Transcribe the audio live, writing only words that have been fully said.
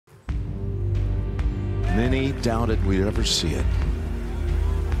Many doubted we'd ever see it,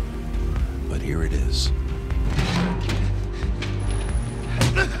 but here it is.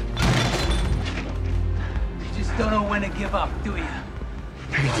 You just don't know when to give up, do you?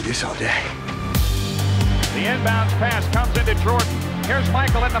 I can do this all day. The inbounds pass comes into Jordan. Here's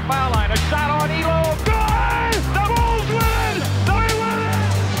Michael at the foul line. A shot on Elo. Good! The Bulls win! They win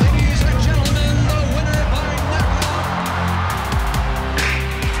it! Ladies and gentlemen, the winner by knockout.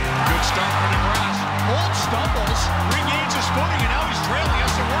 Good start for DeGrasse. Bolt stumbles, regains his footing, and now he's trailing.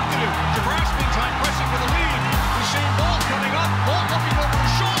 Has some work to do. DeGrasse meantime pressing for the lead. Usain Bolt coming up. Bolt looking over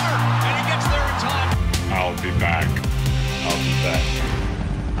his shoulder, and he gets there in time. I'll be back. I'll be back.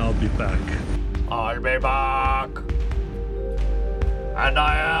 I'll be back. I'll be back. And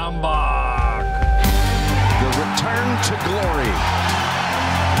I am back. The return to glory.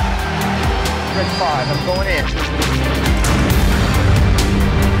 Red 5, I'm going in.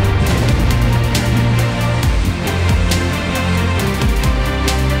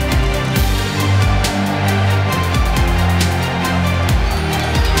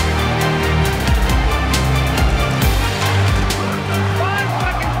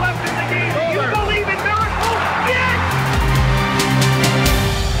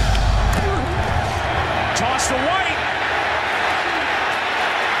 Toss to White.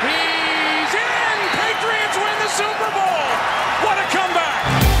 He's in. Patriots win the Super Bowl. What a comeback.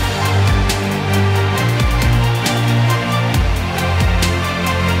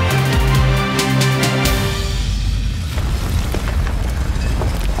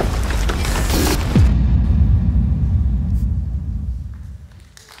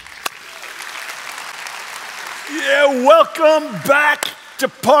 Yeah, welcome back to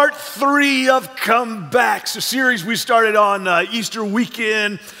part 3 of Comebacks, a series we started on Easter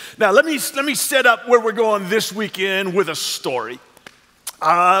weekend. Now, let me set up where we're going this weekend with a story.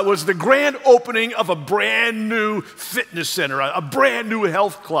 It was the grand opening of a brand new fitness center, a brand new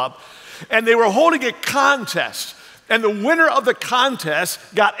health club, and they were holding a contest. And the winner of the contest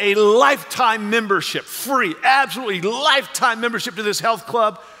got a lifetime membership, free, absolutely lifetime membership to this health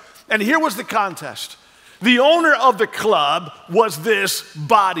club. And here was the contest. The owner of the club was this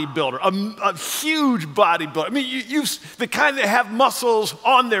bodybuilder, a huge bodybuilder. I mean, the kind that have muscles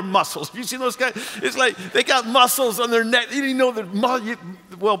on their muscles. Have you seen those guys? It's like they got muscles on their neck. You didn't know that,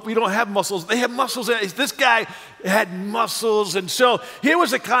 well, we don't have muscles. They have muscles. This guy had muscles. And so here was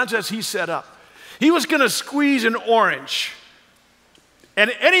the contest he set up. He was going to squeeze an orange.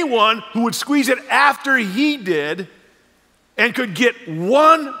 And anyone who would squeeze it after he did and could get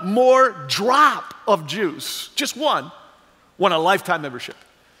one more drop of juice, just one, won a lifetime membership.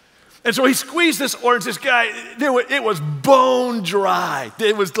 And so he squeezed this orange. This guy, it was bone dry.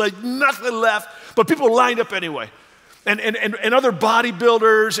 There was like nothing left, but people lined up anyway. And other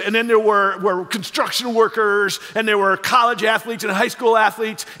bodybuilders, and then there were construction workers, and there were college athletes, and high school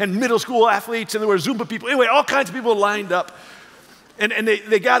athletes, and middle school athletes, and there were Zumba people. Anyway, all kinds of people lined up. And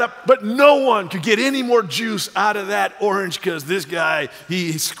they got up, but no one could get any more juice out of that orange because this guy,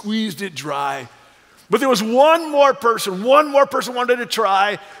 he squeezed it dry. But there was one more person wanted to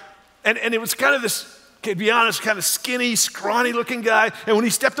try, and it was kind of this, to be honest, kind of skinny, scrawny looking guy. And when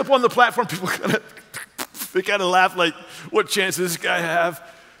he stepped up on the platform, people kind of laughed like, what chance does this guy have?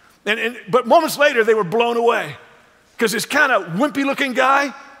 But moments later, they were blown away because this kind of wimpy looking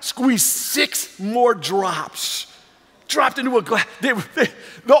guy squeezed 6 more drops. Dropped into a glass.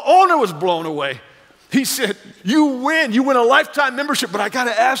 The owner was blown away. He said, you win a lifetime membership, but I got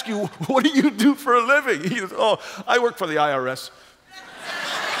to ask you, what do you do for a living? He said, oh, I work for the IRS.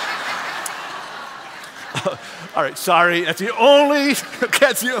 All right, sorry, I'm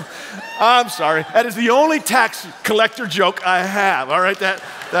sorry. That is the only tax collector joke I have, all right?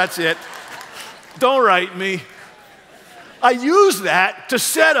 That's it. Don't write me. I use that to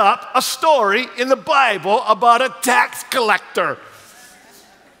set up a story in the Bible about a tax collector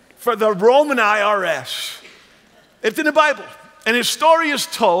for the Roman IRS. It's in the Bible. And his story is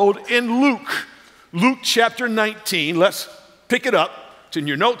told in Luke chapter 19. Let's pick it up. It's in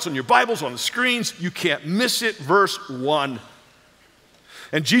your notes, on your Bibles, on the screens. You can't miss it. Verse 1.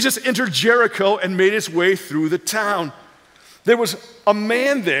 And Jesus entered Jericho and made his way through the town. There was a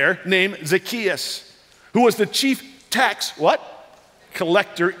man there named Zacchaeus, who was the chief tax,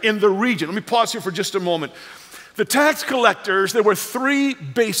 collector in the region. Let me pause here for just a moment. The tax collectors, there were 3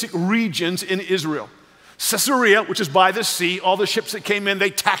 basic regions in Israel. Caesarea, which is by the sea, all the ships that came in,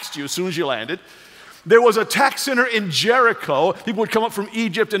 they taxed you as soon as you landed. There was a tax center in Jericho. People would come up from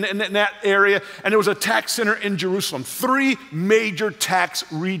Egypt and in that area, and there was a tax center in Jerusalem. 3 major tax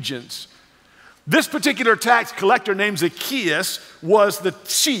regions. This particular tax collector named Zacchaeus was the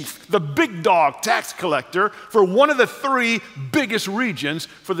chief, the big dog tax collector for one of the three biggest regions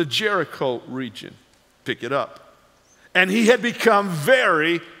for the Jericho region. Pick it up. And he had become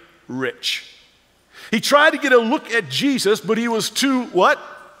very rich. He tried to get a look at Jesus, but he was too, what?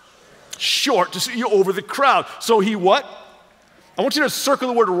 Short to see over the crowd. So he what? I want you to circle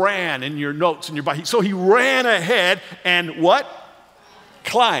the word ran in your notes in your Bible. So he ran ahead and what?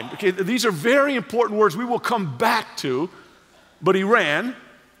 Climbed. Okay, these are very important words we will come back to. But he ran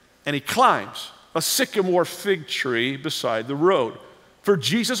and he climbs a sycamore fig tree beside the road, for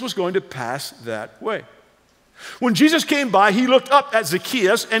Jesus was going to pass that way. When Jesus came by, he looked up at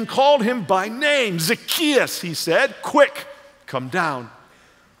Zacchaeus and called him by name. Zacchaeus, he said, quick, come down.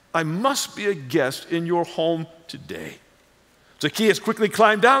 I must be a guest in your home today. Zacchaeus quickly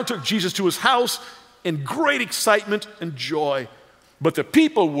climbed down, took Jesus to his house in great excitement and joy. But the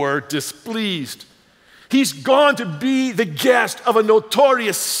people were displeased. He's gone to be the guest of a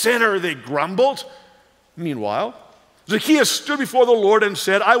notorious sinner, they grumbled. Meanwhile, Zacchaeus stood before the Lord and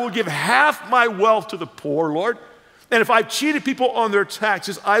said, I will give half my wealth to the poor, Lord. And if I've cheated people on their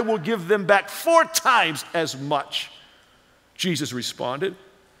taxes, I will give them back 4 times as much. Jesus responded,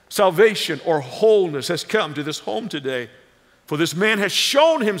 salvation or wholeness has come to this home today, for this man has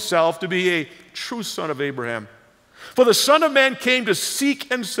shown himself to be a true son of Abraham. For the Son of Man came to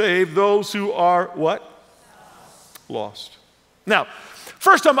seek and save those who are what? Lost. Now,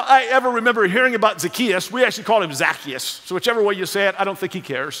 first time I ever remember hearing about Zacchaeus, we actually called him Zacchaeus. So whichever way you say it, I don't think he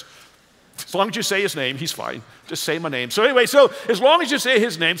cares. As long as you say his name, he's fine. Just say my name. So anyway, so as long as you say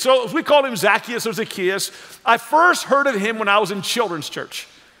his name, so if we called him Zacchaeus or Zacchaeus, I first heard of him when I was in children's church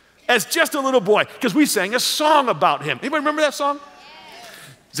as just a little boy, because we sang a song about him. Anybody remember that song?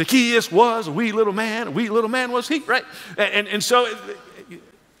 Zacchaeus was a wee little man was he, right? And so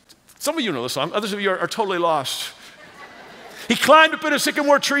some of you know the song, others of you are totally lost. He climbed up in a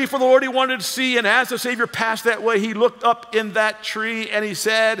sycamore tree for the Lord he wanted to see, and as the Savior passed that way, he looked up in that tree and he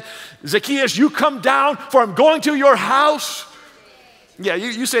said, Zacchaeus, you come down, for I'm going to your house. Yeah,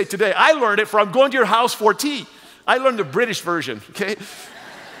 you say it today. I learned it, for I'm going to your house for tea. I learned the British version, okay?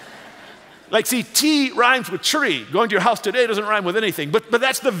 Like, see, tea rhymes with tree. Going to your house today doesn't rhyme with anything, but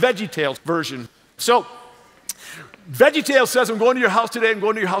that's the VeggieTales version. So, VeggieTales says, I'm going to your house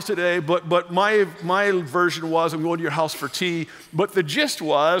today, but my version was, I'm going to your house for tea. But the gist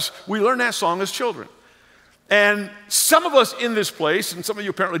was, we learned that song as children. And some of us in this place, and some of you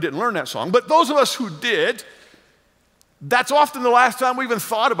apparently didn't learn that song, but those of us who did, that's often the last time we even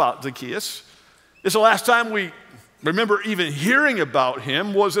thought about Zacchaeus. It's the last time we remember even hearing about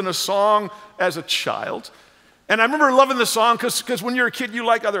him was in a song as a child. And I remember loving the song because when you're a kid, you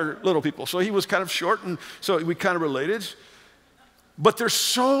like other little people. So he was kind of short, and so we kind of related. But there's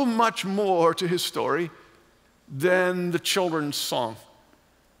so much more to his story than the children's song.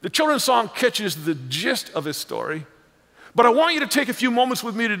 The children's song catches the gist of his story. But I want you to take a few moments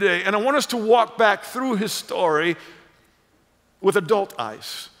with me today, and I want us to walk back through his story with adult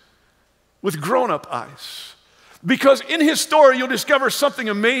eyes, with grown-up eyes. Because in his story, you'll discover something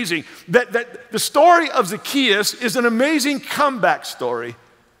amazing, that the story of Zacchaeus is an amazing comeback story.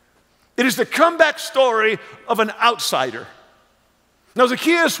 It is the comeback story of an outsider. Now,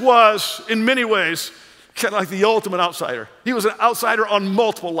 Zacchaeus was, in many ways, kind of like the ultimate outsider. He was an outsider on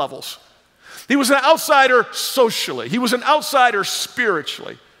multiple levels. He was an outsider socially. He was an outsider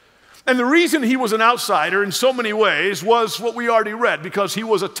spiritually. And the reason he was an outsider in so many ways was what we already read, because he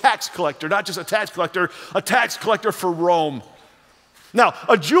was a tax collector, not just a tax collector for Rome. Now,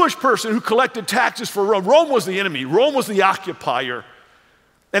 a Jewish person who collected taxes for Rome, Rome was the enemy, Rome was the occupier,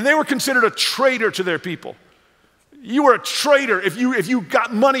 and they were considered a traitor to their people. You were a traitor if you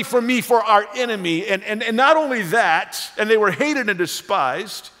got money from me for our enemy, and not only that, and they were hated and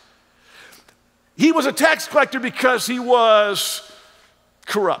despised. He was a tax collector because he was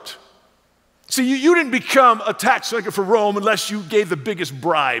corrupt. See, you didn't become a tax collector for Rome unless you gave the biggest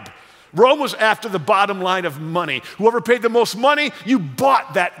bribe. Rome was after the bottom line of money. Whoever paid the most money, you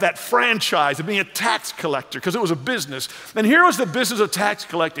bought that franchise of being a tax collector because it was a business. And here was the business of tax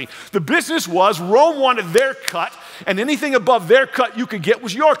collecting. The business was Rome wanted their cut, and anything above their cut you could get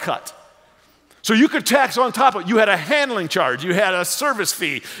was your cut. So you could tax on top of it. You had a handling charge, you had a service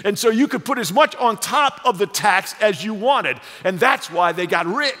fee, and so you could put as much on top of the tax as you wanted. And that's why they got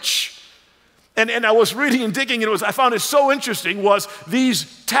rich. And I was reading and digging, and I found it so interesting was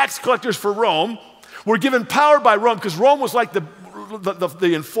these tax collectors for Rome were given power by Rome because Rome was like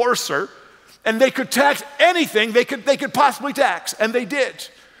the enforcer, and they could tax anything they could possibly tax, and they did.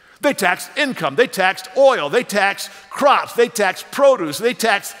 They taxed income, they taxed oil, they taxed crops, they taxed produce, they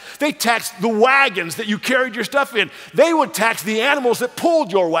taxed the wagons that you carried your stuff in. They would tax the animals that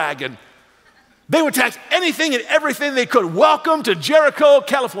pulled your wagon. They would tax anything and everything they could. Welcome to Jericho,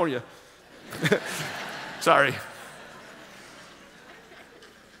 California. Sorry.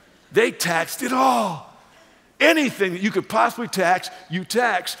 They taxed it all. Anything that you could possibly tax, you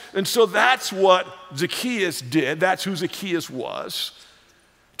tax. And so that's what Zacchaeus did. That's who Zacchaeus was.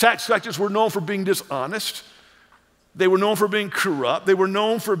 Tax collectors were known for being dishonest. They were known for being corrupt. They were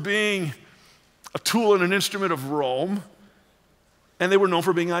known for being a tool and an instrument of Rome. And they were known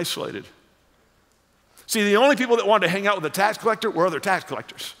for being isolated. See, the only people that wanted to hang out with a tax collector were other tax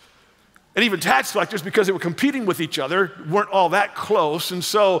collectors. And even tax collectors, because they were competing with each other, weren't all that close. And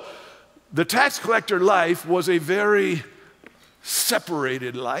so the tax collector life was a very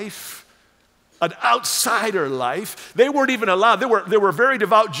separated life, an outsider life. They weren't even allowed. There were very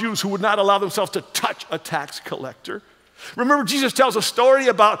devout Jews who would not allow themselves to touch a tax collector. Remember, Jesus tells a story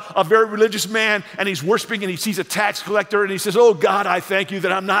about a very religious man, and he's worshiping, and he sees a tax collector, and he says, "Oh, God, I thank you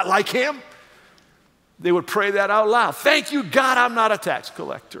that I'm not like him." They would pray that out loud. "Thank you, God, I'm not a tax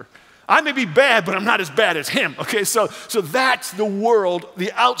collector. I may be bad, but I'm not as bad as him." Okay, so that's the world,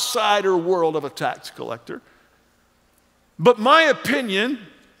 the outsider world of a tax collector. But my opinion,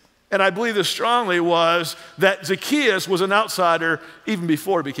 and I believe this strongly, was that Zacchaeus was an outsider even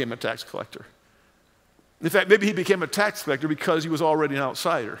before he became a tax collector. In fact, maybe he became a tax collector because he was already an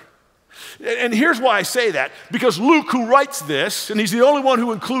outsider. And here's why I say that. Because Luke, who writes this, and he's the only one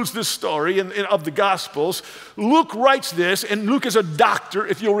who includes this story of the Gospels, Luke writes this, and Luke is a doctor,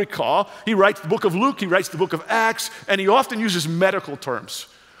 if you'll recall. He writes the book of Luke, he writes the book of Acts, and he often uses medical terms.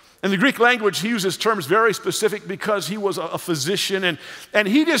 In the Greek language, he uses terms very specific because he was a physician, and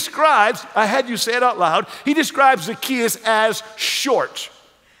he describes, I had you say it out loud, he describes Zacchaeus as short.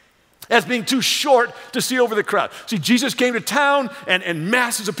 As being too short to see over the crowd. See, Jesus came to town, and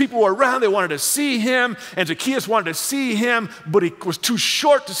masses of people were around. They wanted to see him, and Zacchaeus wanted to see him, but he was too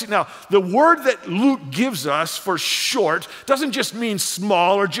short to see. Now, the word that Luke gives us for short doesn't just mean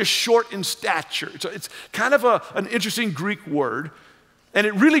small or just short in stature. It's kind of an interesting Greek word, and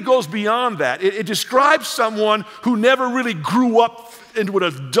it really goes beyond that. It describes someone who never really grew up into an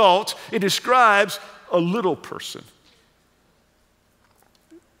adult. It describes a little person.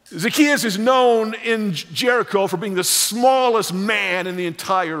 Zacchaeus is known in Jericho for being the smallest man in the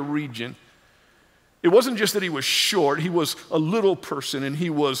entire region. It wasn't just that he was short, he was a little person, and he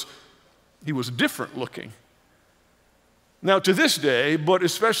was different looking. Now, to this day, but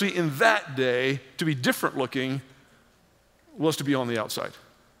especially in that day, to be different looking was to be on the outside.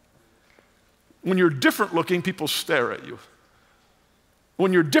 When you're different looking, people stare at you.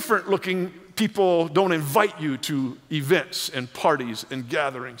 When you're different looking, people don't invite you to events and parties and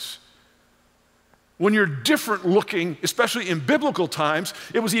gatherings. When you're different looking, especially in biblical times,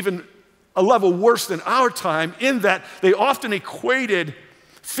 it was even a level worse than our time in that they often equated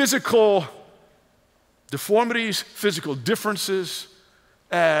physical deformities, physical differences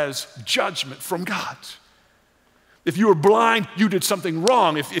as judgment from God. If you were blind, you did something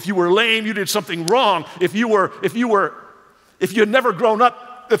wrong. If you were lame, you did something wrong. If you had never grown up,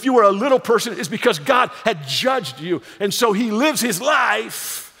 if you were a little person, it's because God had judged you. And so he lives his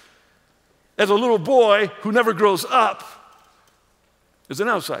life as a little boy who never grows up as an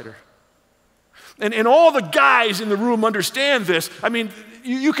outsider. And all the guys in the room understand this. I mean,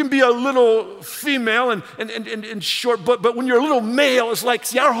 you can be a little female and short, but when you're a little male, it's like,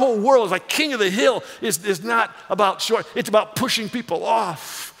 see, our whole world is like king of the hill is not about short. It's about pushing people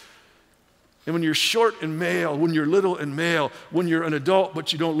off. And when you're short and male, when you're little and male, when you're an adult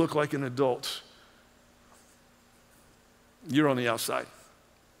but you don't look like an adult, you're on the outside.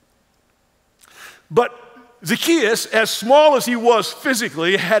 But Zacchaeus, as small as he was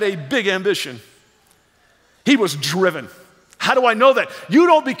physically, had a big ambition. He was driven. How do I know that? You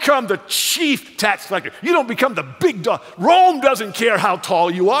don't become the chief tax collector. You don't become the big dog. Rome doesn't care how tall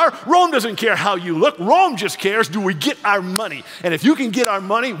you are. Rome doesn't care how you look. Rome just cares, do we get our money? And if you can get our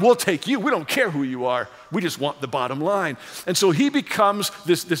money, we'll take you. We don't care who you are. We just want the bottom line. And so he becomes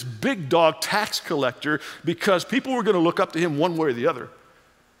this big dog tax collector because people were going to look up to him one way or the other.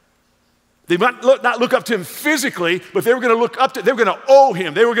 They might not look up to him physically, but they were going to they were going to owe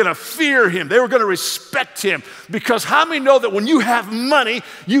him. They were going to fear him. They were going to respect him. Because how many know that when you have money,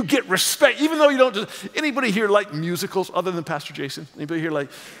 you get respect? Even though you don't, anybody here like musicals other than Pastor Jason? Anybody here like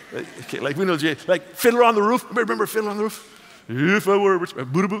we know Jay, like Fiddler on the Roof? Remember Fiddler on the Roof? If I were a rich man.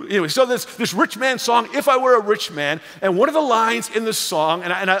 Anyway, so this rich man song, If I Were a Rich Man, and one of the lines in the song,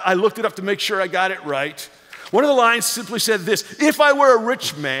 and I looked it up to make sure I got it right, One of the lines simply said this: if I were a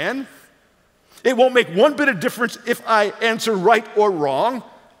rich man, it won't make one bit of difference if I answer right or wrong.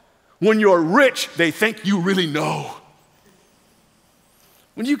 When you're rich, they think you really know.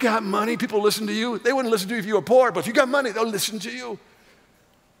 When you got money, people listen to you. They wouldn't listen to you if you were poor, but if you got money, they'll listen to you.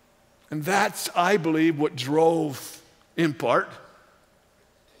 And that's, I believe, what drove, in part,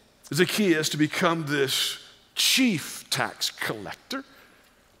 Zacchaeus to become this chief tax collector,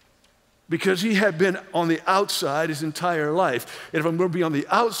 because he had been on the outside his entire life. And if I'm going to be on the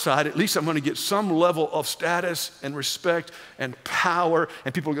outside, at least I'm going to get some level of status and respect and power,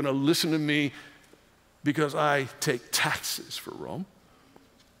 and people are going to listen to me because I take taxes for Rome.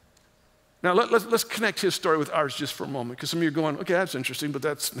 Now, let's connect his story with ours just for a moment, because some of you are going, okay, that's interesting, but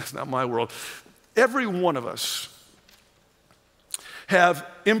that's not my world. Every one of us have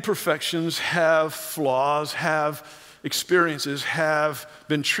imperfections, have flaws, have experiences, have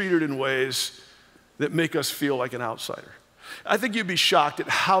been treated in ways that make us feel like an outsider. I think you'd be shocked at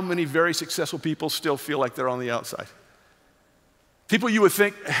how many very successful people still feel like they're on the outside. People you would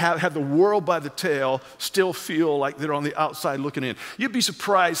think have the world by the tail still feel like they're on the outside looking in. You'd be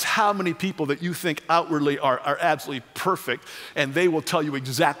surprised how many people that you think outwardly are absolutely perfect, and they will tell you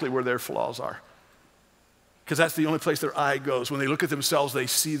exactly where their flaws are. Because that's the only place their eye goes. When they look at themselves, they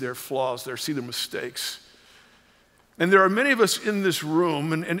see their flaws, they see their mistakes. And there are many of us in this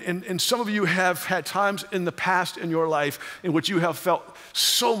room, and some of you have had times in the past in your life in which you have felt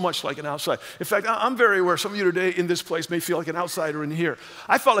so much like an outsider. In fact, I'm very aware some of you today in this place may feel like an outsider in here.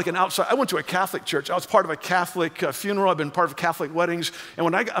 I felt like an outsider. I went to a Catholic church. I was part of a Catholic funeral. I've been part of Catholic weddings. And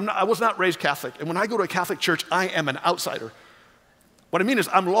when I was not raised Catholic. And when I go to a Catholic church, I am an outsider. What I mean is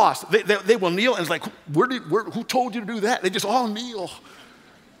I'm lost. They will kneel, and it's like, who told you to do that? They just all kneel.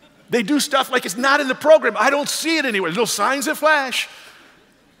 They do stuff like it's not in the program. I don't see it anywhere. There's no signs that flash.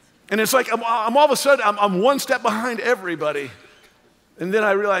 And it's like I'm all of a sudden, I'm one step behind everybody. And then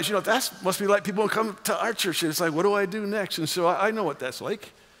I realize, that must be like people who come to our church, and it's like, what do I do next? And so I know what that's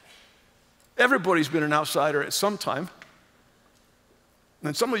like. Everybody's been an outsider at some time.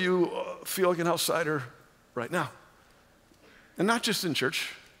 And some of you feel like an outsider right now. And not just in church,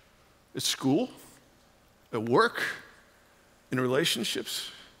 at school, at work, in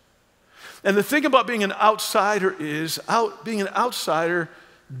relationships. And the thing about being an outsider is being an outsider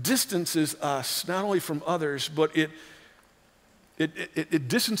distances us not only from others, but it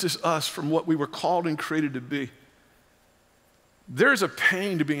distances us from what we were called and created to be. There's a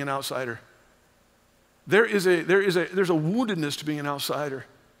pain to being an outsider. There's a woundedness to being an outsider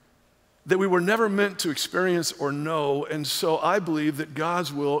that we were never meant to experience or know. And so I believe that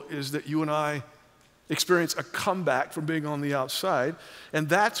God's will is that you and I experience a comeback from being on the outside. And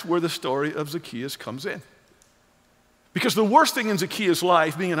that's where the story of Zacchaeus comes in. Because the worst thing in Zacchaeus'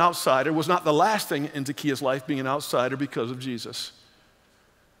 life, being an outsider, was not the last thing in Zacchaeus' life, being an outsider, because of Jesus.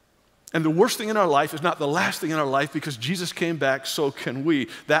 And the worst thing in our life is not the last thing in our life, because Jesus came back, so can we.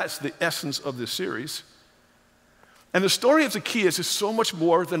 That's the essence of this series. And the story of Zacchaeus is so much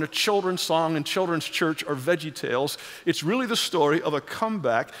more than a children's song in children's church or Veggie Tales. It's really the story of a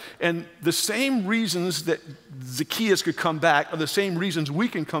comeback. And the same reasons that Zacchaeus could come back are the same reasons we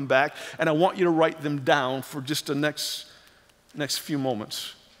can come back. And I want you to write them down for just the next few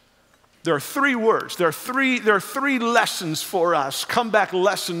moments. There are three words. There are three lessons for us, comeback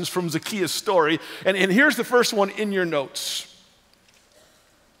lessons from Zacchaeus' story. And here's the first one in your notes.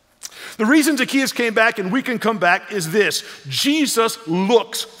 The reason Zacchaeus came back and we can come back is this: Jesus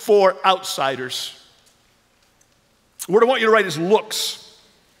looks for outsiders. The word I want you to write is looks.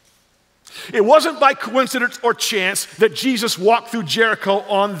 It wasn't by coincidence or chance that Jesus walked through Jericho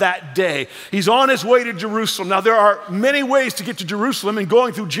on that day. He's on his way to Jerusalem. Now, there are many ways to get to Jerusalem, and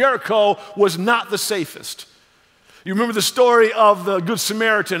going through Jericho was not the safest. You remember the story of the Good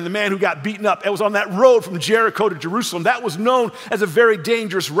Samaritan, the man who got beaten up. It was on that road from Jericho to Jerusalem. That was known as a very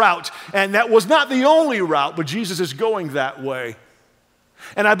dangerous route, and that was not the only route, but Jesus is going that way.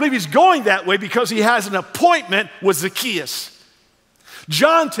 And I believe he's going that way because he has an appointment with Zacchaeus.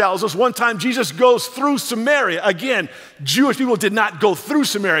 John tells us one time Jesus goes through Samaria. Again, Jewish people did not go through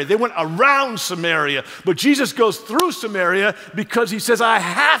Samaria. They went around Samaria. But Jesus goes through Samaria because he says, I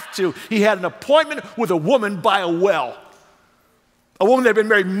have to. He had an appointment with a woman by a well. A woman that had been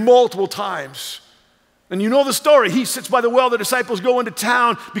married multiple times. And you know the story. He sits by the well. The disciples go into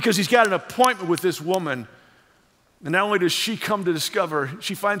town because he's got an appointment with this woman. And not only does she come to discover,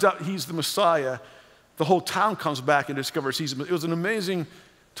 she finds out he's the Messiah. The whole town comes back and discovers he's. It was an amazing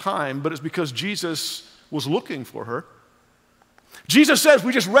time, but it's because Jesus was looking for her. Jesus says,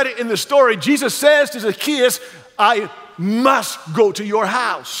 we just read it in the story, Jesus says to Zacchaeus, I must go to your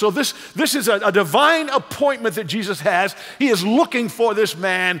house. So this is a divine appointment that Jesus has. He is looking for this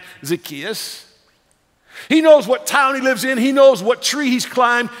man, Zacchaeus. He knows what town he lives in. He knows what tree he's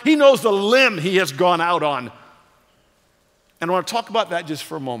climbed. He knows the limb he has gone out on. And I want to talk about that just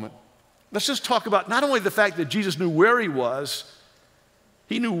for a moment. Let's just talk about not only the fact that Jesus knew where he was,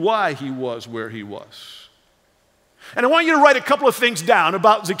 he knew why he was where he was. And I want you to write a couple of things down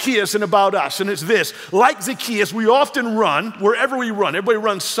about Zacchaeus and about us, and it's this. Like Zacchaeus, we often run wherever we run. Everybody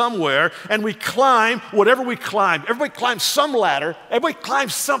runs somewhere, and we climb whatever we climb. Everybody climbs some ladder. Everybody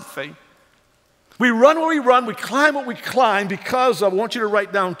climbs something. We run where we run. We climb what we climb because I want you to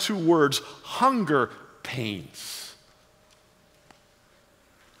write down two words: hunger pains.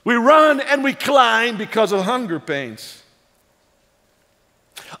 We run and we climb because of hunger pains.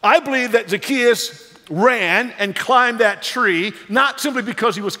 I believe that Zacchaeus ran and climbed that tree not simply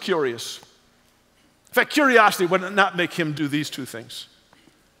because he was curious. In fact, curiosity would not make him do these two things.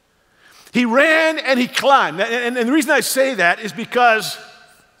 He ran and he climbed. And the reason I say that is because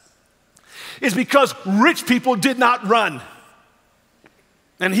rich people did not run.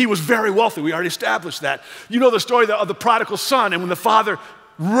 And he was very wealthy. We already established that. You know the story of the prodigal son, and when the father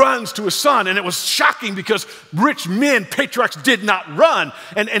runs to his son, and it was shocking because rich men, patriarchs, did not run.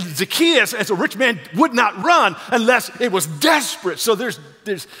 And Zacchaeus, as a rich man, would not run unless it was desperate. So there's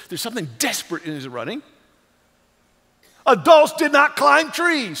something desperate in his running. Adults did not climb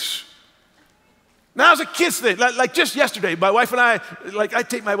trees. Now, as a kid's thing, like just yesterday, my wife and I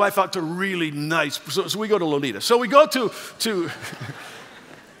take my wife out to really nice, so we go to Lolita. So we go to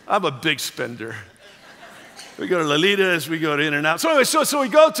I'm a big spender. We go to Lolita's, we go to In-N-Out. So anyway, so we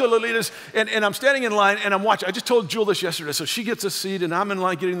go to Lolita's, and I'm standing in line, and I'm watching. I just told Jewel this yesterday. So she gets a seat, and I'm in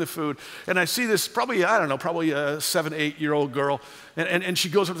line getting the food, and I see this probably a 7, 8-year-old girl, and she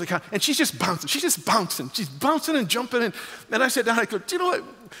goes up to the counter, and she's just bouncing. She's bouncing and jumping, and I sat down, I go, do you know what?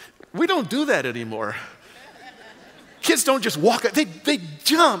 We don't do that anymore. Kids don't just walk, they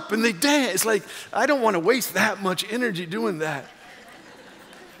jump and they dance. It's like, I don't want to waste that much energy doing that.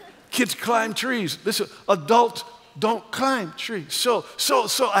 Kids climb trees. Listen, adults don't climb trees. So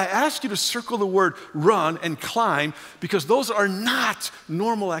I ask you to circle the word run and climb, because those are not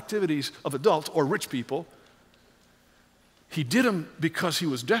normal activities of adults or rich people. He did them because he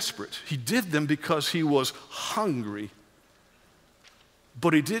was desperate. He did them because he was hungry.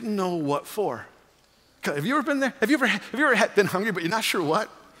 But he didn't know what for. Have you ever been there? Have you ever been hungry but you're not sure what?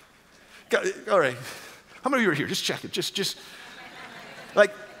 All right. How many of you are here? Just check it. Just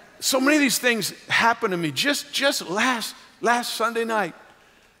like, so many of these things happen to me just last Sunday night.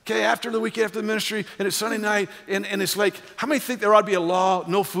 Okay, after the weekend, after the ministry, and it's Sunday night, and it's like, how many think there ought to be a law,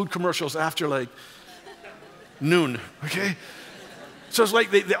 no food commercials after like noon, okay? So it's like,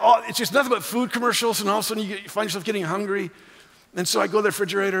 it's just nothing but food commercials, and all of a sudden you find yourself getting hungry. And so I go to the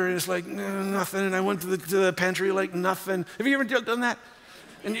refrigerator, and it's like, nothing, and I went to the pantry, like nothing. Have you ever done that?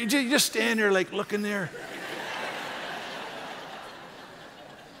 And you just stand there, like, looking there.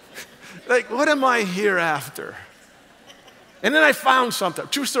 Like, what am I here after? And then I found something.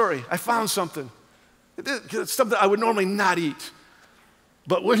 True story. I found something. It's something I would normally not eat.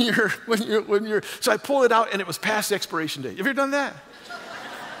 But when you're, so I pulled it out, and it was past the expiration date. Have you ever done that?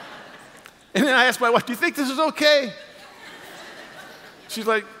 And then I asked my wife, do you think this is okay? She's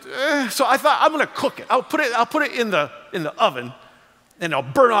like, So I thought, I'm going to cook it. I'll put it in the oven, and I'll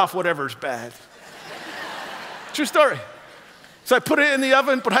burn off whatever's bad. True story. So I put it in the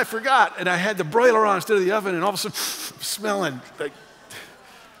oven, but I forgot, and I had the broiler on instead of the oven, and all of a sudden, smelling like.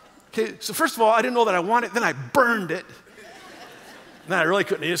 Okay, so first of all, I didn't know that I wanted it. Then I burned it. Then I really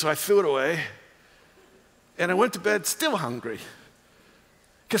couldn't eat it, so I threw it away. And I went to bed still hungry.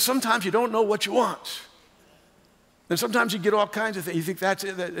 Because sometimes you don't know what you want. And sometimes you get all kinds of things. You think that's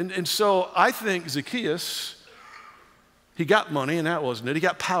it. And so I think Zacchaeus, he got money, and that wasn't it. He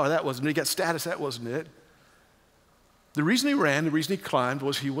got power, that wasn't it. He got status, that wasn't it. The reason he ran, the reason he climbed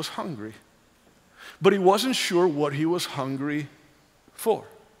was he was hungry. But he wasn't sure what he was hungry for.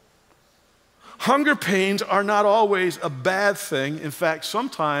 Hunger pains are not always a bad thing. In fact,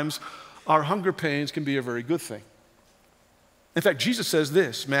 sometimes our hunger pains can be a very good thing. In fact, Jesus says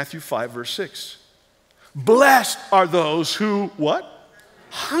this, Matthew 5, verse 6. Blessed are those who, what?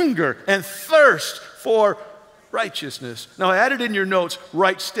 Hunger and thirst for righteousness. Now, I added in your notes,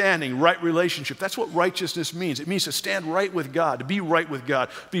 right standing, right relationship. That's what righteousness means. It means to stand right with God, to be right with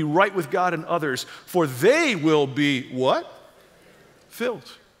God and others, for they will be what? Filled.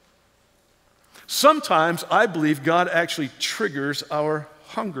 Sometimes I believe God actually triggers our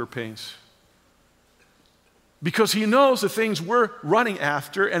hunger pains because he knows the things we're running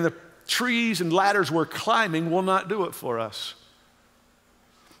after and the trees and ladders we're climbing will not do it for us.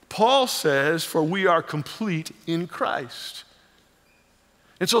 Paul says, for we are complete in Christ.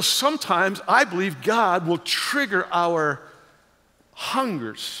 And so sometimes I believe God will trigger our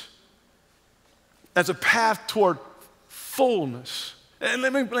hungers as a path toward fullness. And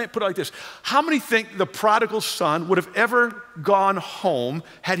let me put it like this. How many think the prodigal son would have ever gone home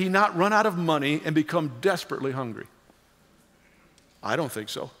had he not run out of money and become desperately hungry? I don't think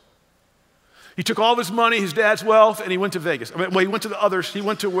so. He took all of his money, his dad's wealth, and he went to Vegas. He went to the others. He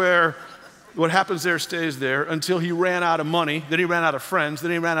went to where what happens there stays there until he ran out of money. Then he ran out of friends.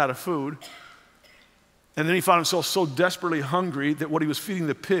 Then he ran out of food. And then he found himself so desperately hungry that what he was feeding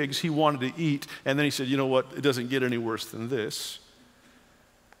the pigs, he wanted to eat. And then he said, you know what? It doesn't get any worse than this.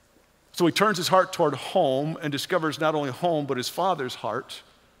 So he turns his heart toward home and discovers not only home, but his father's heart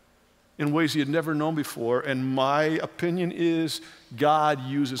in ways he had never known before. And my opinion is God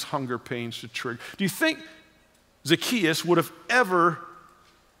uses hunger pains to trigger. Do you think Zacchaeus would have ever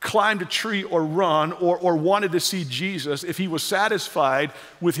climbed a tree or run or wanted to see Jesus if he was satisfied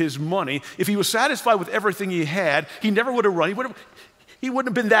with his money? If he was satisfied with everything he had, he never would have run. He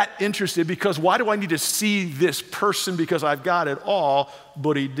wouldn't have been that interested, because why do I need to see this person because I've got it all?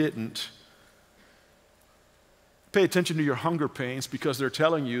 But he didn't. Pay attention to your hunger pains, because they're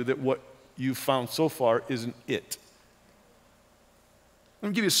telling you that what you've found so far isn't it. Let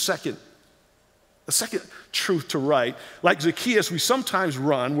me give you a second truth to write. Like Zacchaeus, we sometimes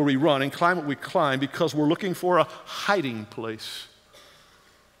run where we run and climb what we climb because we're looking for a hiding place.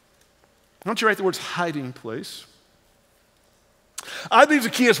 Why don't you write the words hiding place? I believe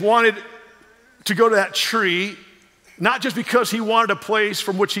Zacchaeus wanted to go to that tree not just because he wanted a place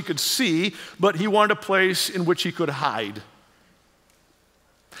from which he could see, but he wanted a place in which he could hide.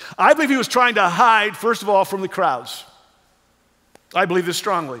 I believe he was trying to hide, first of all, from the crowds. I believe this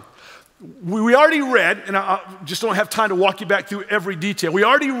strongly. We already read, and I just don't have time to walk you back through every detail. We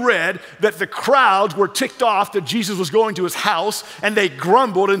already read that the crowds were ticked off that Jesus was going to his house, and they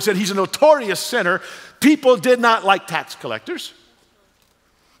grumbled and said he's a notorious sinner. People did not like tax collectors.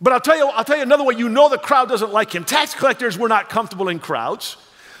 But I'll tell you another way you know the crowd doesn't like him. Tax collectors were not comfortable in crowds.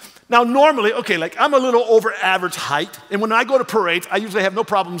 Now normally, okay, like I'm a little over average height, and when I go to parades, I usually have no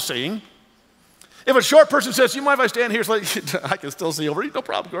problem seeing. If a short person says, you mind if I stand here? It's like, I can still see over you. No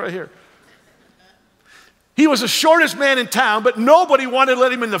problem, go right here. He was the shortest man in town, but nobody wanted to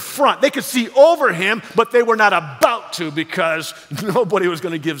let him in the front. They could see over him, but they were not about to, because nobody was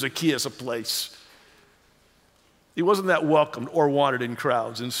going to give Zacchaeus a place. He wasn't that welcomed or wanted in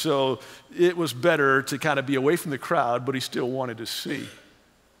crowds, and so it was better to kind of be away from the crowd, but he still wanted to see.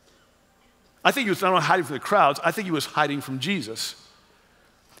 I think he was not only hiding from the crowds, I think he was hiding from Jesus.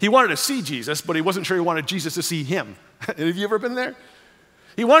 He wanted to see Jesus, but he wasn't sure he wanted Jesus to see him. Have you ever been there?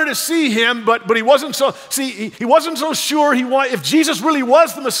 He wanted to see him, but he wasn't so, he wasn't so sure if Jesus really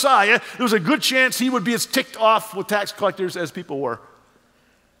was the Messiah, there was a good chance he would be as ticked off with tax collectors as people were.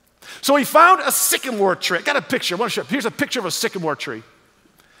 So he found a sycamore tree. I got a picture. I want to show you. Here's a picture of a sycamore tree.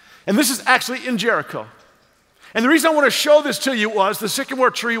 And this is actually in Jericho. And the reason I want to show this to you was the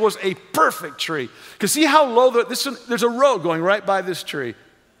sycamore tree was a perfect tree. Because see how low, there's a road going right by this tree.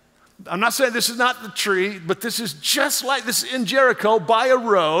 I'm not saying this is not the tree, but this is just like this in Jericho by a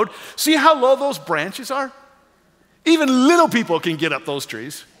road. See how low those branches are? Even little people can get up those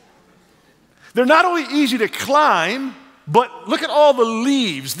trees. They're not only easy to climb, but look at all the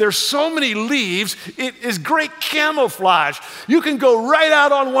leaves. There's so many leaves. It is great camouflage. You can go right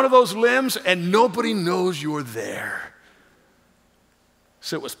out on one of those limbs and nobody knows you're there.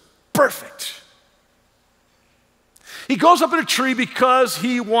 So it was perfect. He goes up in a tree because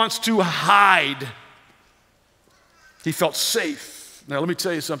he wants to hide. He felt safe. Now let me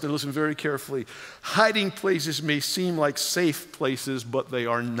tell you something. Listen very carefully. Hiding places may seem like safe places, but they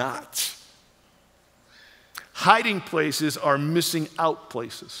are not. Hiding places are missing out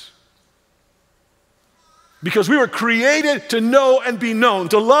places. Because we were created to know and be known,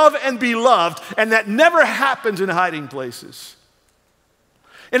 to love and be loved, and that never happens in hiding places.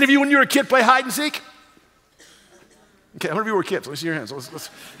 Any of you, when you were a kid, play hide and seek? Okay, how many of you were kids? Let's see your hands.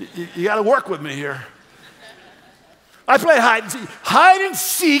 You got to work with me here. I play hide and seek. Hide and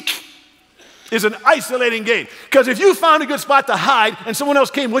seek is an isolating game. Because if you found a good spot to hide and someone else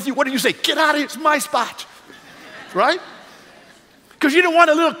came with you, what did you say? Get out of here, it's my spot. Right? Because you didn't want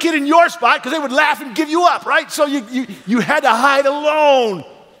a little kid in your spot because they would laugh and give you up, right? So you had to hide alone.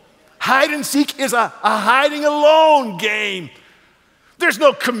 Hide and seek is a hiding alone game. There's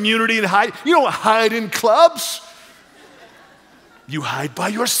no community in hiding. You don't hide in clubs. You hide by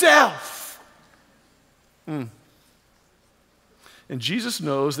yourself. And And Jesus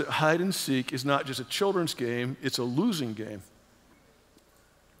knows that hide and seek is not just a children's game, it's a losing game.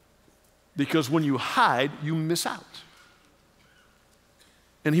 Because when you hide, you miss out.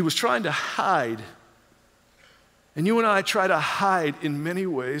 And he was trying to hide. And you and I try to hide in many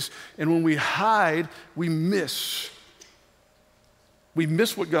ways. And when we hide, we miss. We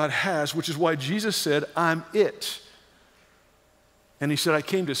miss what God has, which is why Jesus said, I'm it. And he said, I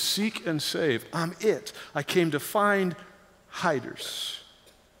came to seek and save. I'm it. I came to find hiders.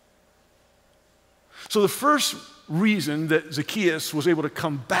 So the first reason that Zacchaeus was able to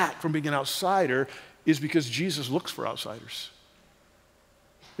come back from being an outsider is because Jesus looks for outsiders.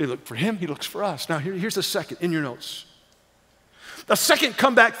 They look for him, he looks for us. Now here's the second in your notes. The second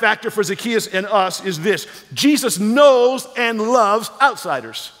comeback factor for Zacchaeus and us is this: Jesus knows and loves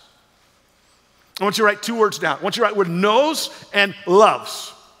outsiders. I want you to write 2 words down. I want you to write the word knows and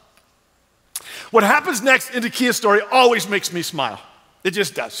loves. What happens next in Zacchaeus' story always makes me smile. It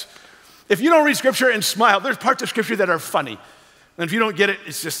just does. If you don't read Scripture and smile, there's parts of Scripture that are funny. And if you don't get it,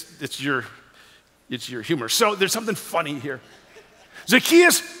 it's your humor. So there's something funny here.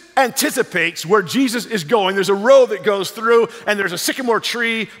 Zacchaeus anticipates where Jesus is going. There's a road that goes through, and there's a sycamore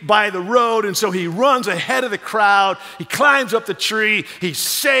tree by the road, and so he runs ahead of the crowd. He climbs up the tree. He's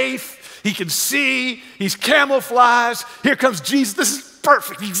safe. He can see. He's camouflaged. Here comes Jesus. This is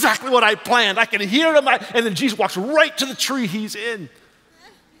perfect, exactly what I planned. I can hear him, and then Jesus walks right to the tree he's in.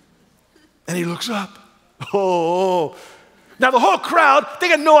 And he looks up. Oh. Now the whole crowd, they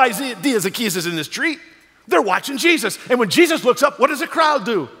got no idea Zacchaeus is in this tree. They're watching Jesus. And when Jesus looks up, what does the crowd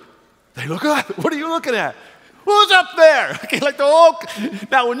do? They look up. What are you looking at? Who's up there? Okay, like the whole,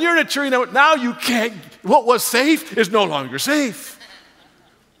 now when you're in a tree, now you can't, what was safe is no longer safe.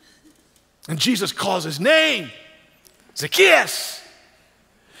 And Jesus calls his name, Zacchaeus.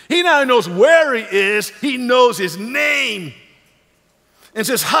 He now knows where he is. He knows his name. And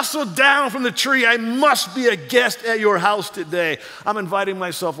says, hustle down from the tree. I must be a guest at your house today. I'm inviting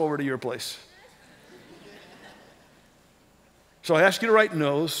myself over to your place. So I ask you to write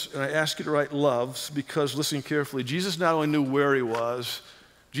knows, and I ask you to write loves, because listen carefully, Jesus not only knew where he was,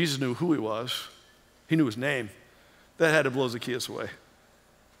 Jesus knew who he was. He knew his name. That had to blow Zacchaeus away.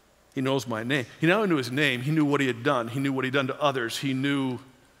 He knows my name. He not only knew his name, he knew what he had done. He knew what he'd done to others. He knew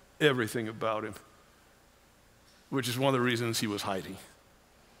everything about him, which is one of the reasons he was hiding.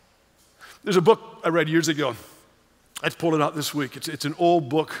 There's a book I read years ago. I pulled it out this week. It's an old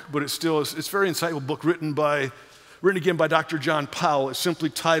book, but it's a very insightful book written again by Dr. John Powell. It's simply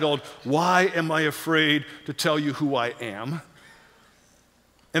titled, Why Am I Afraid to Tell You Who I Am?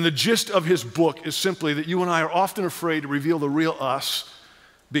 And the gist of his book is simply that you and I are often afraid to reveal the real us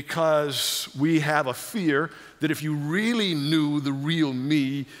because we have a fear that if you really knew the real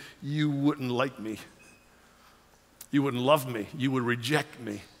me, you wouldn't like me. You wouldn't love me. You would reject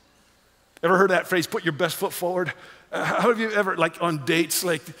me. Ever heard that phrase, put your best foot forward? How have you ever, like on dates,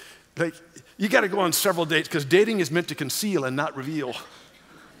 like you got to go on several dates because dating is meant to conceal and not reveal.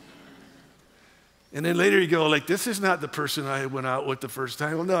 And then later you go, like, this is not the person I went out with the first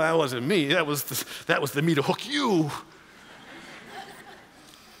time. Well, no, that wasn't me. That was the me to hook you.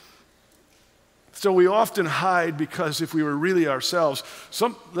 So we often hide because if we were really ourselves,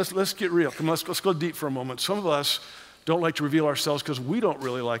 let's get real. Come on, let's go deep for a moment. Some of us don't like to reveal ourselves because we don't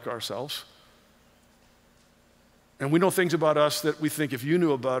really like ourselves. And we know things about us that we think if you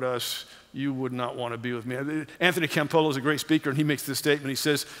knew about us, you would not want to be with me. Anthony Campolo is a great speaker, and he makes this statement. He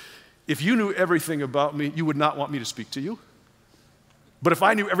says, if you knew everything about me, you would not want me to speak to you. But if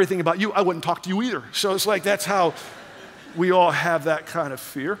I knew everything about you, I wouldn't talk to you either. So it's like that's how we all have that kind of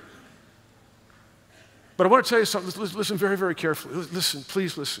fear. But I want to tell you something. Listen very, very carefully. Listen,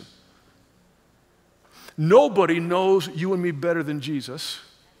 please listen. Nobody knows you and me better than Jesus.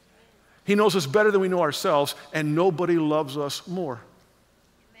 He knows us better than we know ourselves, and nobody loves us more.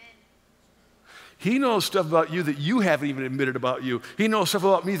 Amen. He knows stuff about you that you haven't even admitted about you. He knows stuff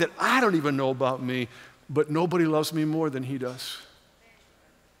about me that I don't even know about me, but nobody loves me more than he does.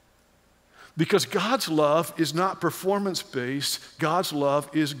 Because God's love is not performance-based. God's love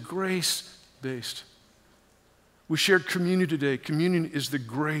is grace-based. We shared communion today. Communion is the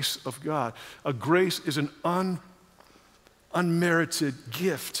grace of God. A grace is an unmerited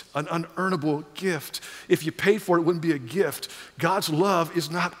gift, an unearnable gift. If you paid for it, it wouldn't be a gift. God's love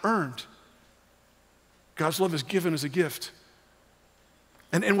is not earned. God's love is given as a gift.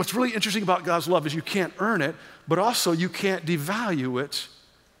 And what's really interesting about God's love is you can't earn it, but also you can't devalue it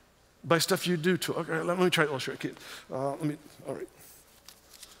by stuff you do to it. Okay, let me try to illustrate. All right.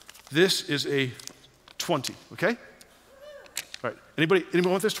 This is a 20, okay? All right, anybody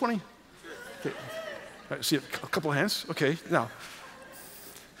want this 20? Okay. All right, see a couple of hands? Okay, now,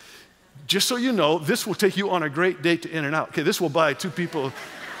 just so you know, this will take you on a great date to In-N-Out. Okay, this will buy 2 people.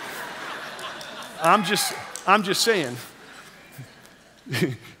 I'm just saying.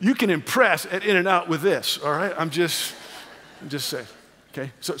 You can impress at In-N-Out with this, all right? I'm just saying,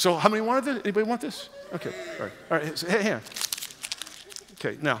 okay? So how many wanted this? Anybody want this? Okay, all right. So, hey, hand.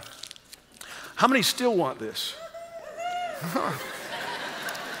 Okay, now, how many still want this? All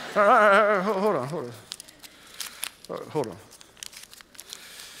right, hold on.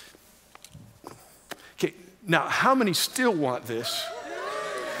 Okay, now, how many still want this?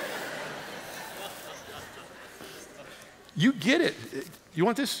 You get it. You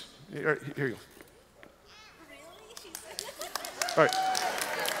want this? All right, here you go. All right.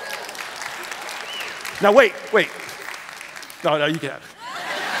 Now, wait. No, you can have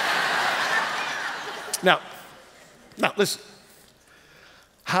it. Now, listen.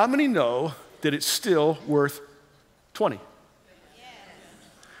 How many know that it's still worth 20?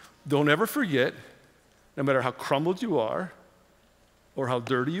 Don't ever forget, no matter how crumbled you are or how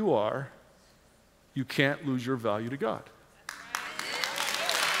dirty you are, you can't lose your value to God.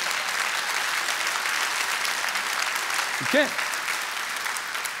 You can't.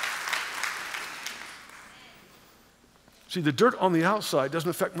 See, the dirt on the outside doesn't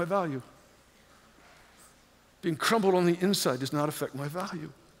affect my value. Being crumbled on the inside does not affect my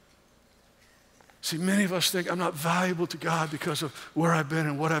value. See, many of us think I'm not valuable to God because of where I've been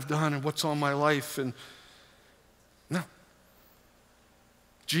and what I've done and what's on my life. And no.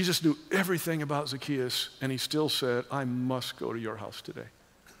 Jesus knew everything about Zacchaeus, and he still said, I must go to your house today.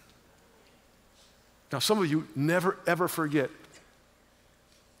 Now, some of you never, ever forget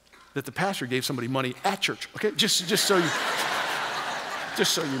that the pastor gave somebody money at church, okay? Just so you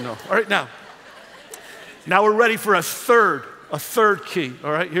know. All right, now we're ready for a third key,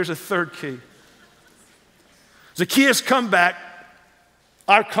 all right? Here's a third key. Zacchaeus' comeback,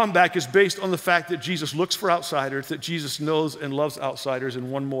 our comeback is based on the fact that Jesus looks for outsiders, that Jesus knows and loves outsiders,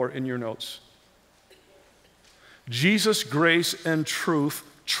 and one more in your notes. Jesus' grace and truth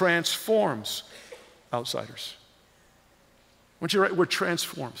transforms outsiders. I want you to write, we're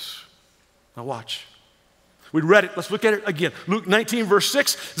transforms. Now watch. We read it. Let's look at it again. Luke 19, verse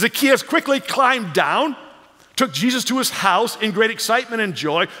 6. Zacchaeus quickly climbed down, took Jesus to his house in great excitement and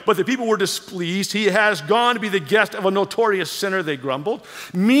joy, but the people were displeased. He has gone to be the guest of a notorious sinner, they grumbled.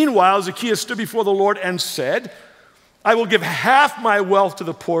 Meanwhile, Zacchaeus stood before the Lord and said, I will give half my wealth to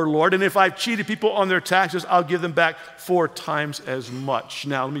the poor, Lord, and if I've cheated people on their taxes, I'll give them back 4 times as much.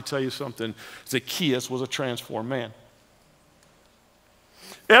 Now, let me tell you something. Zacchaeus was a transformed man.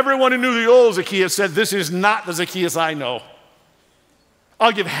 Everyone who knew the old Zacchaeus said, this is not the Zacchaeus I know.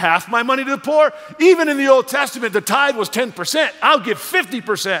 I'll give half my money to the poor. Even in the Old Testament, the tithe was 10%. I'll give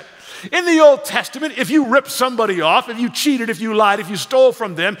 50%. In the Old Testament, if you ripped somebody off, if you cheated, if you lied, if you stole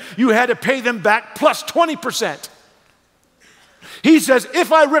from them, you had to pay them back plus 20%. He says,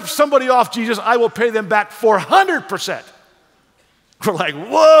 if I rip somebody off, Jesus, I will pay them back 400%. We're like,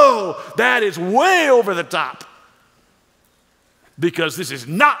 whoa, that is way over the top. Because this is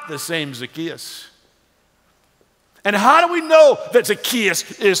not the same Zacchaeus. And how do we know that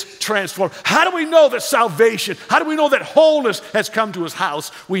Zacchaeus is transformed? How do we know that salvation, how do we know that wholeness has come to his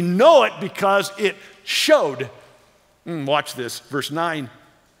house? We know it because it showed. Watch this, verse 9.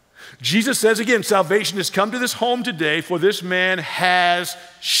 Jesus says again, salvation has come to this home today, for this man has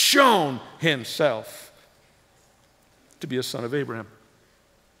shown himself to be a son of Abraham.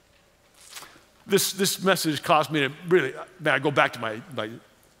 This message caused me to really, I go back to my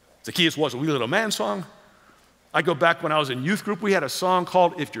Zacchaeus was a wee little man song. I go back when I was in youth group, we had a song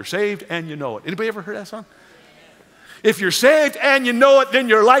called If You're Saved and You Know It. Anybody ever heard that song? If you're saved and you know it, then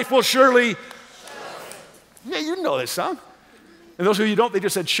your life will surely. Yeah, you know this song. And those of you who don't, they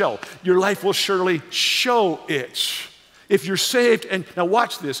just said show. Your life will surely show it. If you're saved, and now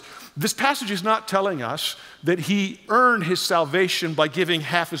watch this. This passage is not telling us that he earned his salvation by giving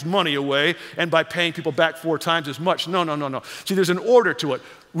half his money away and by paying people back 4 times as much. No. See, there's an order to it.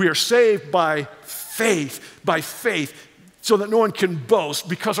 We are saved by faith, so that no one can boast,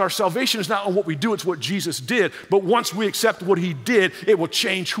 because our salvation is not on what we do, it's what Jesus did. But once we accept what he did, it will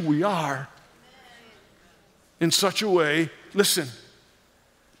change who we are in such a way. Listen,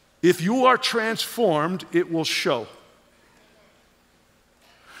 if you are transformed, it will show.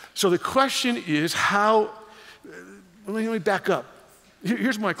 So the question is how, let me back up.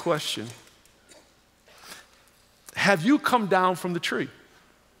 Here's my question. Have you come down from the tree?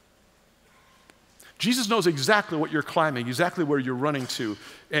 Jesus knows exactly what you're climbing, exactly where you're running to,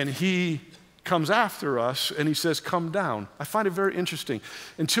 and he comes after us and he says, come down. I find it very interesting.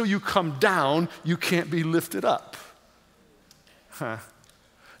 Until you come down, you can't be lifted up.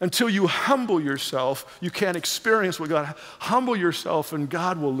 Until you humble yourself, you can't experience what God. Humble yourself and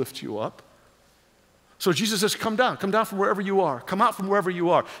God will lift you up. So Jesus says, come down from wherever you are. Come out from wherever you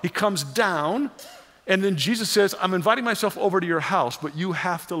are. He comes down, and then Jesus says, I'm inviting myself over to your house, but you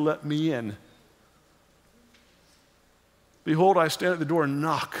have to let me in. Behold, I stand at the door and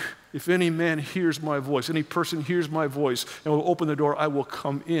knock. If any man hears my voice, any person hears my voice and will open the door, I will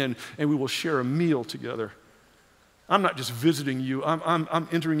come in and we will share a meal together. I'm not just visiting you, I'm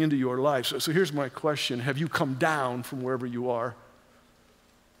entering into your life. So here's my question. Have you come down from wherever you are?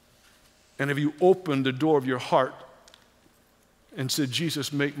 And have you opened the door of your heart and said,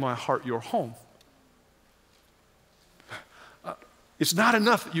 Jesus, make my heart your home? It's not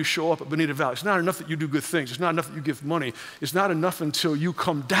enough that you show up at Bonita Valley. It's not enough that you do good things. It's not enough that you give money. It's not enough until you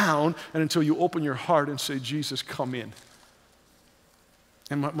come down and until you open your heart and say, Jesus, come in.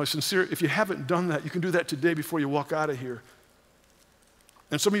 And my sincere, if you haven't done that, you can do that today before you walk out of here.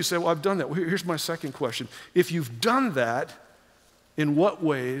 And some of you say, well, I've done that. Well, here's my second question. If you've done that, in what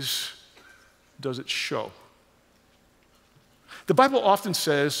ways does it show? The Bible often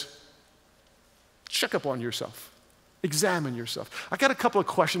says, check up on yourself. Examine yourself. I got a couple of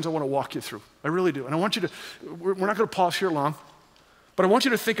questions I want to walk you through. I really do. And I want you to, we're not going to pause here long, but I want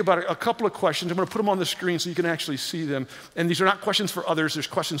you to think about a couple of questions. I'm going to put them on the screen so you can actually see them. And these are not questions for others, there's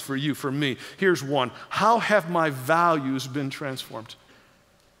questions for you, for me. Here's one. How have my values been transformed?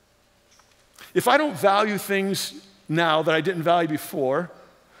 If I don't value things now that I didn't value before,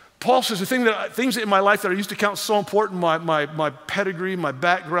 Paul says the things in my life that I used to count so important, my pedigree, my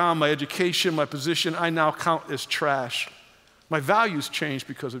background, my education, my position, I now count as trash. My values changed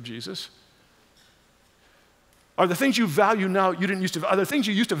because of Jesus. Are the things you value now you didn't used to? Are the things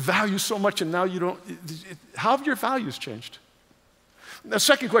you used to value so much and now you don't? How have your values changed? The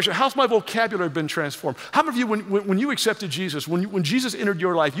second question, how's my vocabulary been transformed? How many of you, when you accepted Jesus, when Jesus entered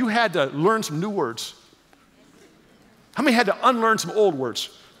your life, you had to learn some new words? How many had to unlearn some old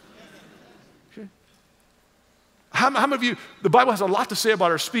words? How many of you, the Bible has a lot to say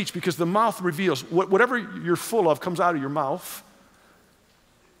about our speech because the mouth reveals, whatever you're full of comes out of your mouth.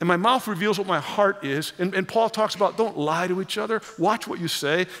 And my mouth reveals what my heart is. And Paul talks about don't lie to each other. Watch what you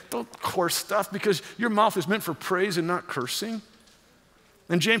say. Don't curse stuff because your mouth is meant for praise and not cursing.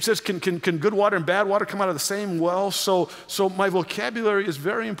 And James says, can good water and bad water come out of the same well? So my vocabulary is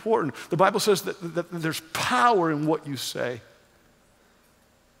very important. The Bible says that there's power in what you say.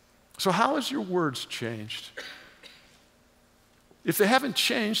 So how has your words changed? If they haven't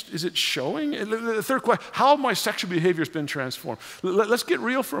changed, is it showing? The third question, how have my sexual behaviors been transformed? Let's get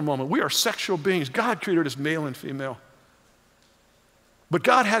real for a moment. We are sexual beings. God created us male and female. But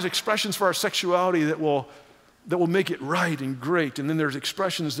God has expressions for our sexuality that will make it right and great. And then there's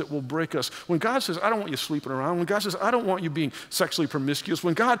expressions that will break us. When God says, I don't want you sleeping around. When God says, I don't want you being sexually promiscuous.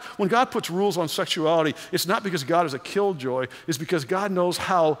 When God puts rules on sexuality, it's not because God is a killjoy. It's because God knows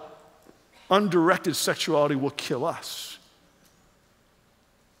how undirected sexuality will kill us.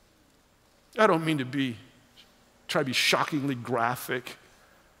 I don't mean to try to be shockingly graphic.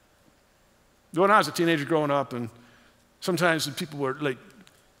 When I was a teenager growing up, and sometimes people were like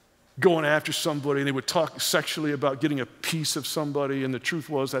going after somebody, and they would talk sexually about getting a piece of somebody, and the truth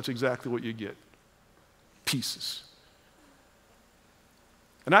was that's exactly what you get, pieces.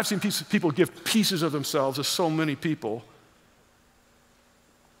 And I've seen people give pieces of themselves to so many people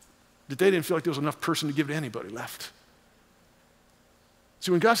that they didn't feel like there was enough person to give to anybody left. See,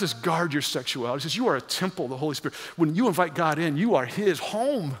 when God says guard your sexuality, he says you are a temple of the Holy Spirit. When you invite God in, you are his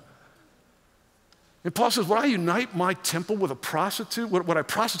home. And Paul says, would I unite my temple with a prostitute? Would I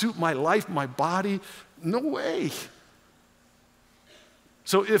prostitute my life, my body? No way.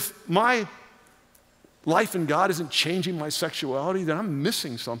 So if my life in God isn't changing my sexuality, then I'm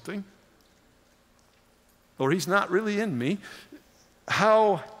missing something. Or he's not really in me.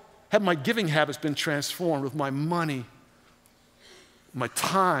 How have my giving habits been transformed with my money, my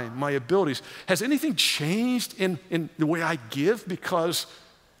time, my abilities? Has anything changed in the way I give because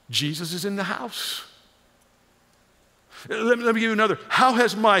Jesus is in the house? Let me give you another. How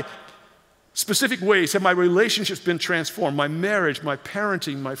has my specific ways, have my relationships been transformed? My marriage, my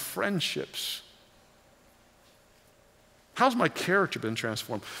parenting, my friendships. How's my character been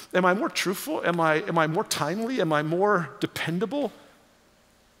transformed? Am I more truthful? Am I more timely? Am I more dependable?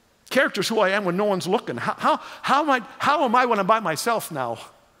 Character is who I am when no one's looking. How am I when I'm by myself now?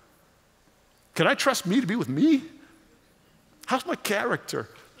 Can I trust me to be with me? How's my character?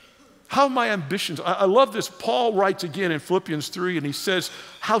 How are my ambitions? I love this. Paul writes again in Philippians 3, and he says,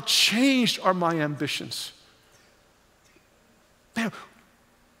 how changed are my ambitions? Man,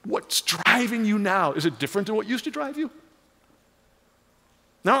 what's driving you now? Is it different than what used to drive you?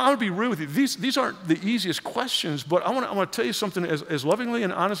 Now, I want to be real with you. These aren't the easiest questions, but I want to tell you something as lovingly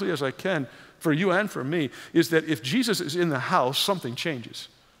and honestly as I can for you and for me, is that if Jesus is in the house, something changes.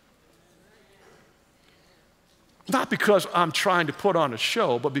 Not because I'm trying to put on a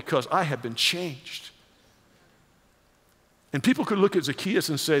show, but because I have been changed. And people could look at Zacchaeus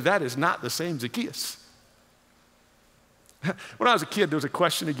and say, that is not the same Zacchaeus. When I was a kid, there was a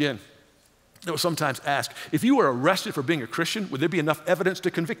question again that was sometimes asked. If you were arrested for being a Christian, would there be enough evidence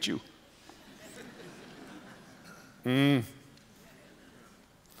to convict you?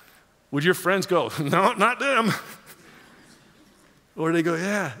 Would your friends go, no, not them? Or they go,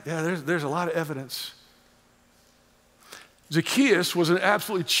 yeah, there's a lot of evidence. Zacchaeus was an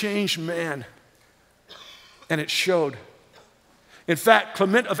absolutely changed man, and it showed. In fact,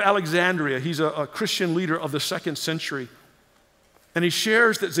 Clement of Alexandria, he's a Christian leader of the 2nd century, and he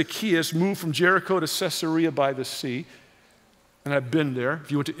shares that Zacchaeus moved from Jericho to Caesarea by the sea, and I've been there.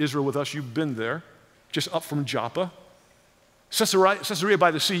 If you went to Israel with us, you've been there, just up from Joppa. Caesarea by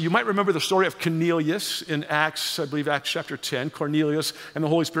the sea, you might remember the story of Cornelius in Acts, I believe Acts chapter 10. Cornelius and the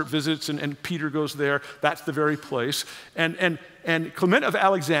Holy Spirit visits and Peter goes there. That's the very place. And Clement of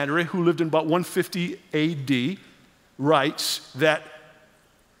Alexandria, who lived in about 150 AD, writes that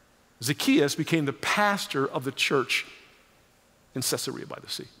Zacchaeus became the pastor of the church in Caesarea by the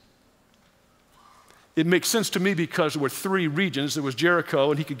sea. It makes sense to me because there were 3 regions. There was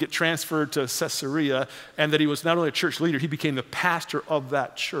Jericho, and he could get transferred to Caesarea, and that he was not only a church leader, he became the pastor of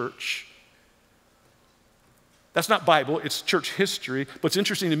that church. That's not Bible, it's church history. What's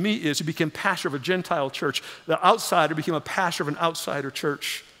interesting to me is he became pastor of a Gentile church. The outsider became a pastor of an outsider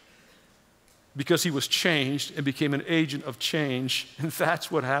church because he was changed and became an agent of change, and that's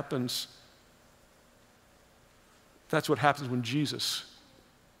what happens. That's what happens when Jesus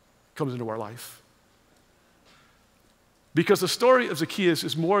comes into our life. Because the story of Zacchaeus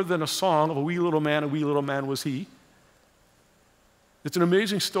is more than a song of a wee little man was he. It's an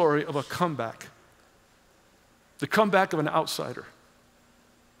amazing story of a comeback. The comeback of an outsider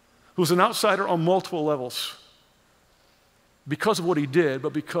who was an outsider on multiple levels because of what he did,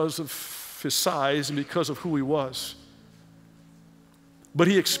 but because of his size and because of who he was. But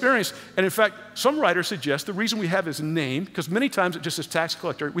he experienced, and in fact, some writers suggest the reason we have his name, because many times it just says tax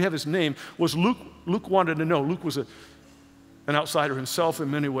collector, we have his name, was Luke wanted to know. Luke was an outsider himself in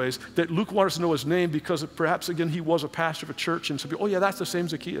many ways, that Luke wanted to know his name because perhaps, again, he was a pastor of a church, and so people, oh yeah, that's the same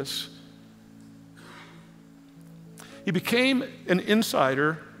Zacchaeus. He became an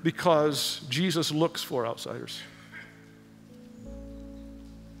insider because Jesus looks for outsiders.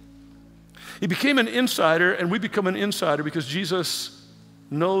 He became an insider, and we become an insider because Jesus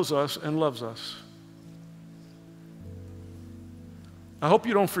knows us and loves us. I hope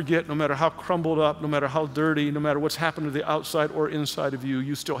you don't forget, no matter how crumbled up, no matter how dirty, no matter what's happened to the outside or inside of you,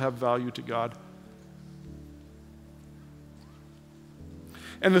 you still have value to God.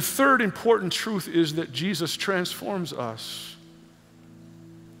 And the third important truth is that Jesus transforms us.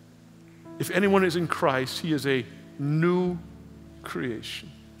 If anyone is in Christ, he is a new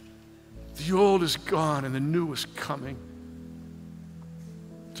creation. The old is gone and the new is coming.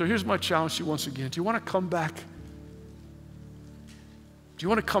 So here's my challenge to you once again. Do you want to come back? Do you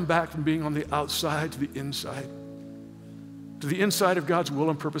want to come back from being on the outside to the inside? To the inside of God's will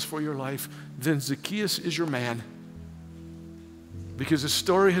and purpose for your life? Then Zacchaeus is your man. Because his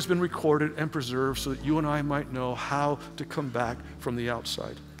story has been recorded and preserved so that you and I might know how to come back from the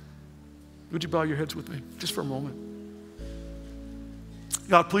outside. Would you bow your heads with me just for a moment?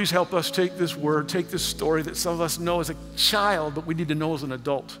 God, please help us take this word, take this story that some of us know as a child, but we need to know as an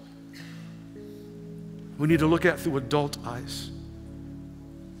adult. We need to look at it through adult eyes.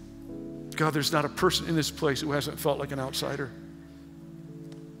 God, there's not a person in this place who hasn't felt like an outsider.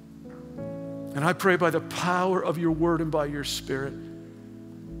 And I pray by the power of your word and by your spirit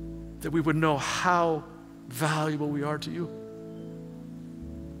that we would know how valuable we are to you.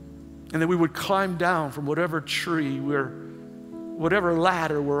 And that we would climb down from whatever tree whatever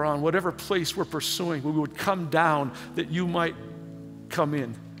ladder we're on, whatever place we're pursuing, we would come down that you might come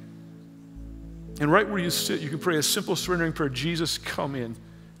in. And right where you sit, you can pray a simple surrendering prayer. Jesus, come in.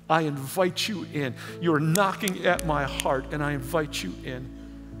 I invite you in. You're knocking at my heart, and I invite you in.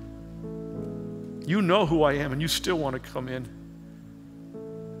 You know who I am, and you still want to come in.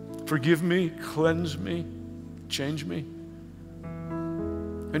 Forgive me, cleanse me, change me.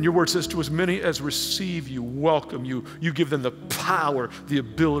 And your word says to as many as receive you, welcome you, you give them the power, the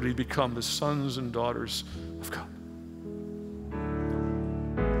ability to become the sons and daughters of God.